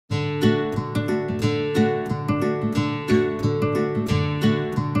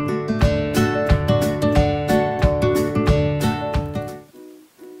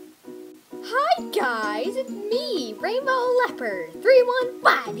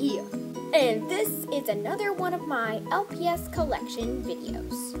here, and this is another one of my LPS collection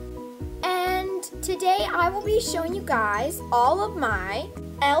videos. And today I will be showing you guys all of my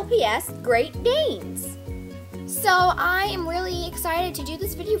LPS Great Danes. So I am really excited to do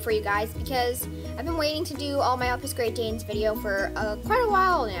this video for you guys because I've been waiting to do all my LPS Great Danes video for quite a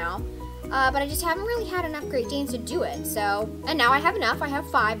while now. But I just haven't really had enough Great Danes to do it. And now I have enough. I have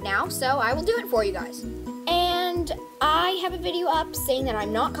 5 now, so I will do it for you guys. And I have a video up saying that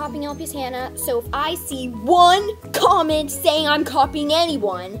I'm not copying LPS Hannah, so if I see one comment saying I'm copying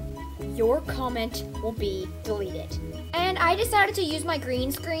anyone, your comment will be deleted. And I decided to use my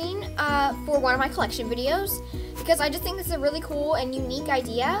green screen for one of my collection videos because I just think this is a really cool and unique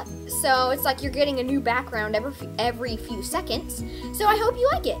idea. So it's like you're getting a new background every few seconds. So I hope you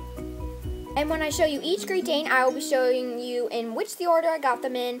like it. And when I show you each Great Dane, I will be showing you in which the order I got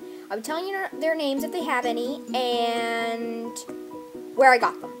them in. I'll be telling you their names if they have any, and where I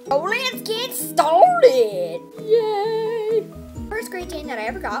got them. So let's get started! Yay! First Great Dane that I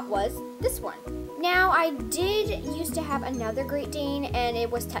ever got was this one. Now, I did used to have another Great Dane, and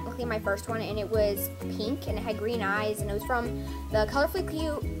it was technically my first one, and it was pink, and it had green eyes, and it was from the Colorfully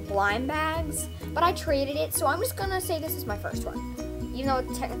Cute Blind Bags, but I traded it, so I'm just gonna say this is my first one. Even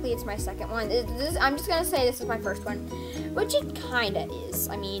though technically it's my second one, I'm just gonna say this is my first one, which it kinda is.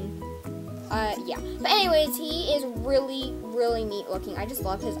 I mean, yeah. But anyways, he is really, really neat looking. I just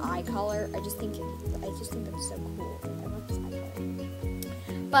love his eye color. I just think that's so cool. I love his eye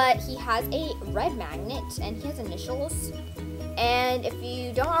color. But he has a red magnet and he has initials. And if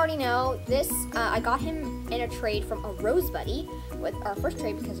you don't already know, this I got him in a trade from a Rose Buddy with our first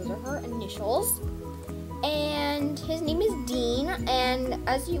trade because those are her initials. And his name is Dean, and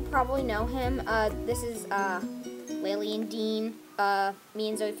as you probably know him, this is Lily and Dean, me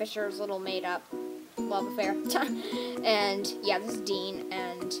and Zoe Fisher's little made-up love affair. And yeah, this is Dean,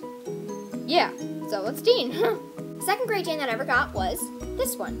 and yeah, so it's Dean. Second Great Dane that I ever got was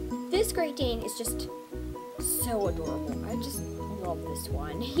this one. This Great Dane is just so adorable. I just love this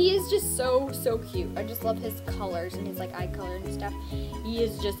one. He is just so cute. I just love his colors and his like eye color and stuff. He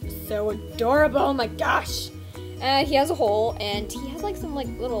is just so adorable. Oh my gosh. He has a hole and he has like some like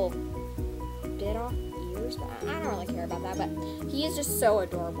little bit off ears, but I don't really care about that, but he is just so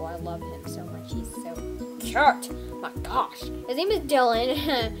adorable. I love him so much. He's so cute. Oh my gosh. His name is Dylan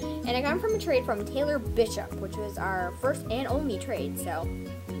and I got him from a trade from Taylor Bishop, which was our first and only trade, so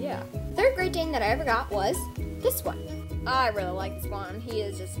yeah. Third Great Dane that I ever got was this one. I really like this one. He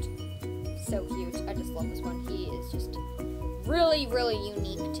is just so cute. I just love this one. He is just really, really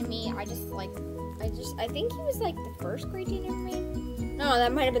unique to me. I think he was like the first Great Dane ever made. No,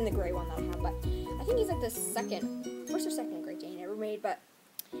 that might have been the gray one that I have, but I think he's like the first or second Great Dane ever made, but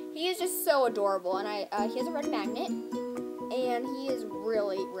he is just so adorable, and he has a red magnet, and he is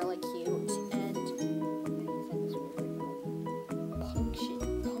really, really cute, and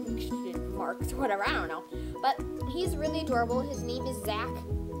punction marks, whatever, I don't know. But he's really adorable. His name is Zach,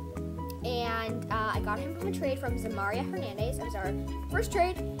 and I got him from a trade from Zamaria Hernandez. It was our first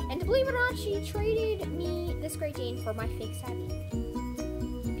trade, and to believe it or not, she traded me this Great Dane for my fake Savvy.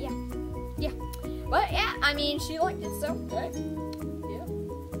 Yeah. But yeah, I mean, she liked it, so good. Yeah.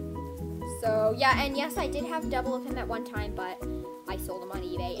 So yeah, and yes, I did have double of him at one time, but I sold him on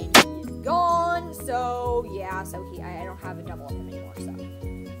eBay, and he is gone. So yeah, I don't have a double of him anymore. So.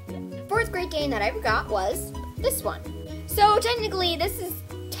 Fourth Great Dane that I ever got was this one. So technically, this is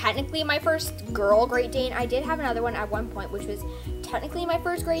my first girl Great Dane. I did have another one at one point, which was technically my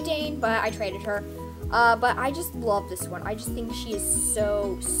first Great Dane, but I traded her. But I just love this one. I just think she is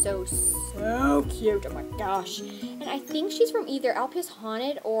so cute. Oh my gosh. And I think she's from either LPS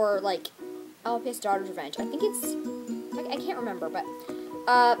Haunted or like LPS Daughter's Revenge. I think it's, I can't remember, but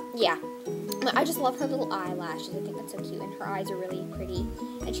yeah. I just love her little eyelashes. I think that's so cute, and her eyes are really pretty.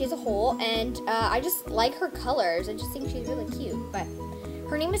 And she has a hole, and I just like her colors. I just think she's really cute. But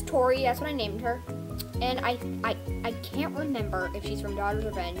her name is Tori. That's what I named her. And I can't remember if she's from Daughter's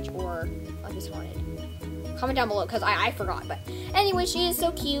Revenge or LPS Haunted. Comment down below because I forgot. But anyway, she is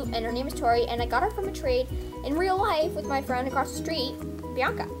so cute, and her name is Tori. And I got her from a trade in real life with my friend across the street,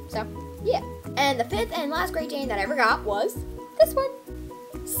 Bianca. So yeah. And the fifth and last Great Dane that I ever got was this one.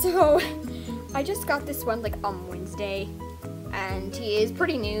 So I just got this one like on Wednesday, and he is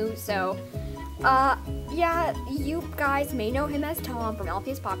pretty new, so yeah, you guys may know him as Tom from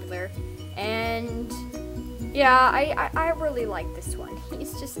LPS Popular, and yeah, I really like this one.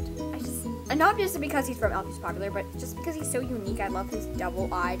 He's just, and not just because he's from LPS Popular, but just because he's so unique. I love his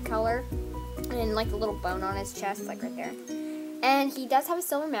double-eyed color, and like the little bone on his chest, like right there. And he does have a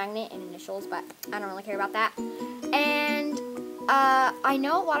silver magnet and initials, but I don't really care about that. And I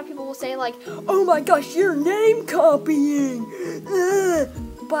know a lot of people will say like, oh my gosh, you're name copying.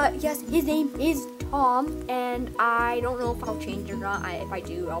 But yes, his name is Tom, and I don't know if I'll change it or not. If I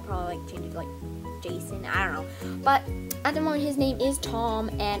do, I'll probably like change it to like Jason. I don't know. But at the moment, his name is Tom,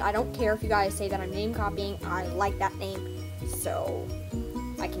 and I don't care if you guys say that I'm name copying. I like that name, so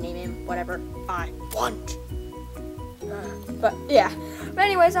I can name him whatever I want. But yeah. But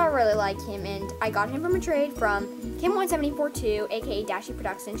anyways, I really like him, and I got him from a trade from Kim1742, aka Dashy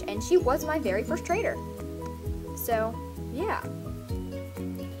Productions, and she was my very first trader. So yeah.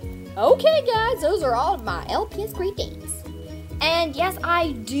 Okay, guys, those are all of my LPS Great Danes. And yes,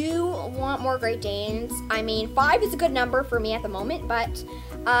 I do want more Great Danes. I mean, 5 is a good number for me at the moment, but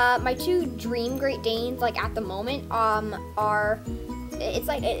my 2 dream Great Danes, like at the moment, are,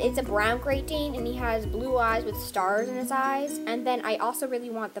 it's a brown Great Dane, and he has blue eyes with stars in his eyes. And then I also really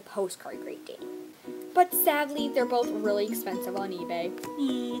want the postcard Great Dane. But sadly, they're both really expensive on eBay.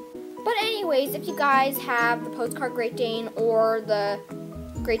 But anyways, if you guys have the postcard Great Dane or the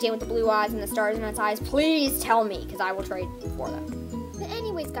Great Dane with the blue eyes and the stars in its eyes, please tell me, because I will trade for them. But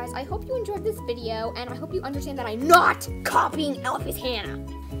anyways, guys, I hope you enjoyed this video, and I hope you understand that I'm not copying LPS Hannah.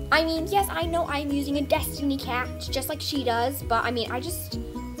 I mean, yes, I know I'm using a Destiny cat, just like she does, but I mean, I just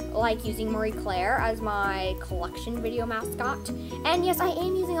like using Marie Claire as my collection video mascot. And yes, I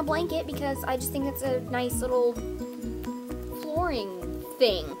am using a blanket because I just think it's a nice little flooring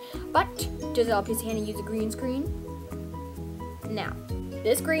thing. But does LPS Hannah use a green screen? No.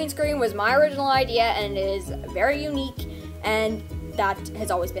 This green screen was my original idea, and it is very unique, and that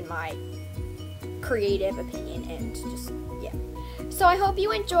has always been my creative opinion, and just, yeah. So I hope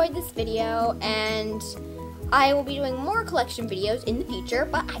you enjoyed this video, and I will be doing more collection videos in the future,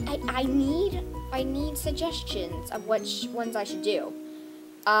 but I need suggestions of which ones I should do.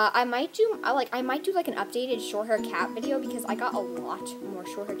 I might do like an updated short hair cat video, because I got a lot more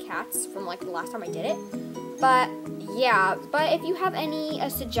short hair cats from like the last time I did it. But yeah, but if you have any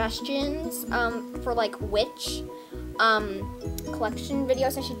suggestions for like which collection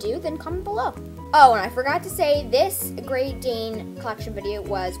videos I should do, then comment below. Oh, and I forgot to say, this Great Dane collection video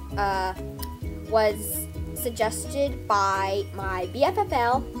was suggested by my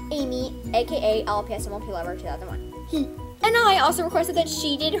BFFL, Amy, aka LPS and Multi-Lover 2001. And I also requested that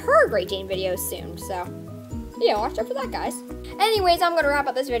she did her Great Dane videos soon, so yeah, watch out for that, guys. Anyways, I'm gonna wrap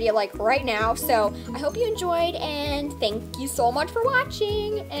up this video like right now, so I hope you enjoyed, and thank you so much for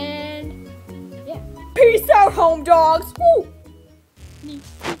watching, and yeah. Peace out, home dogs! Woo!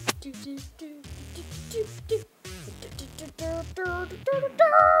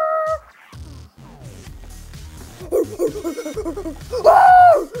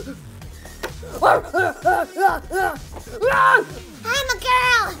 I'm a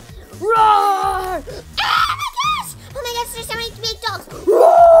girl! Roar! Oh my gosh! Oh my gosh, there's so many big dogs!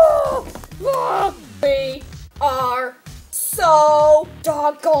 We are so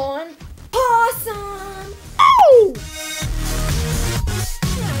doggone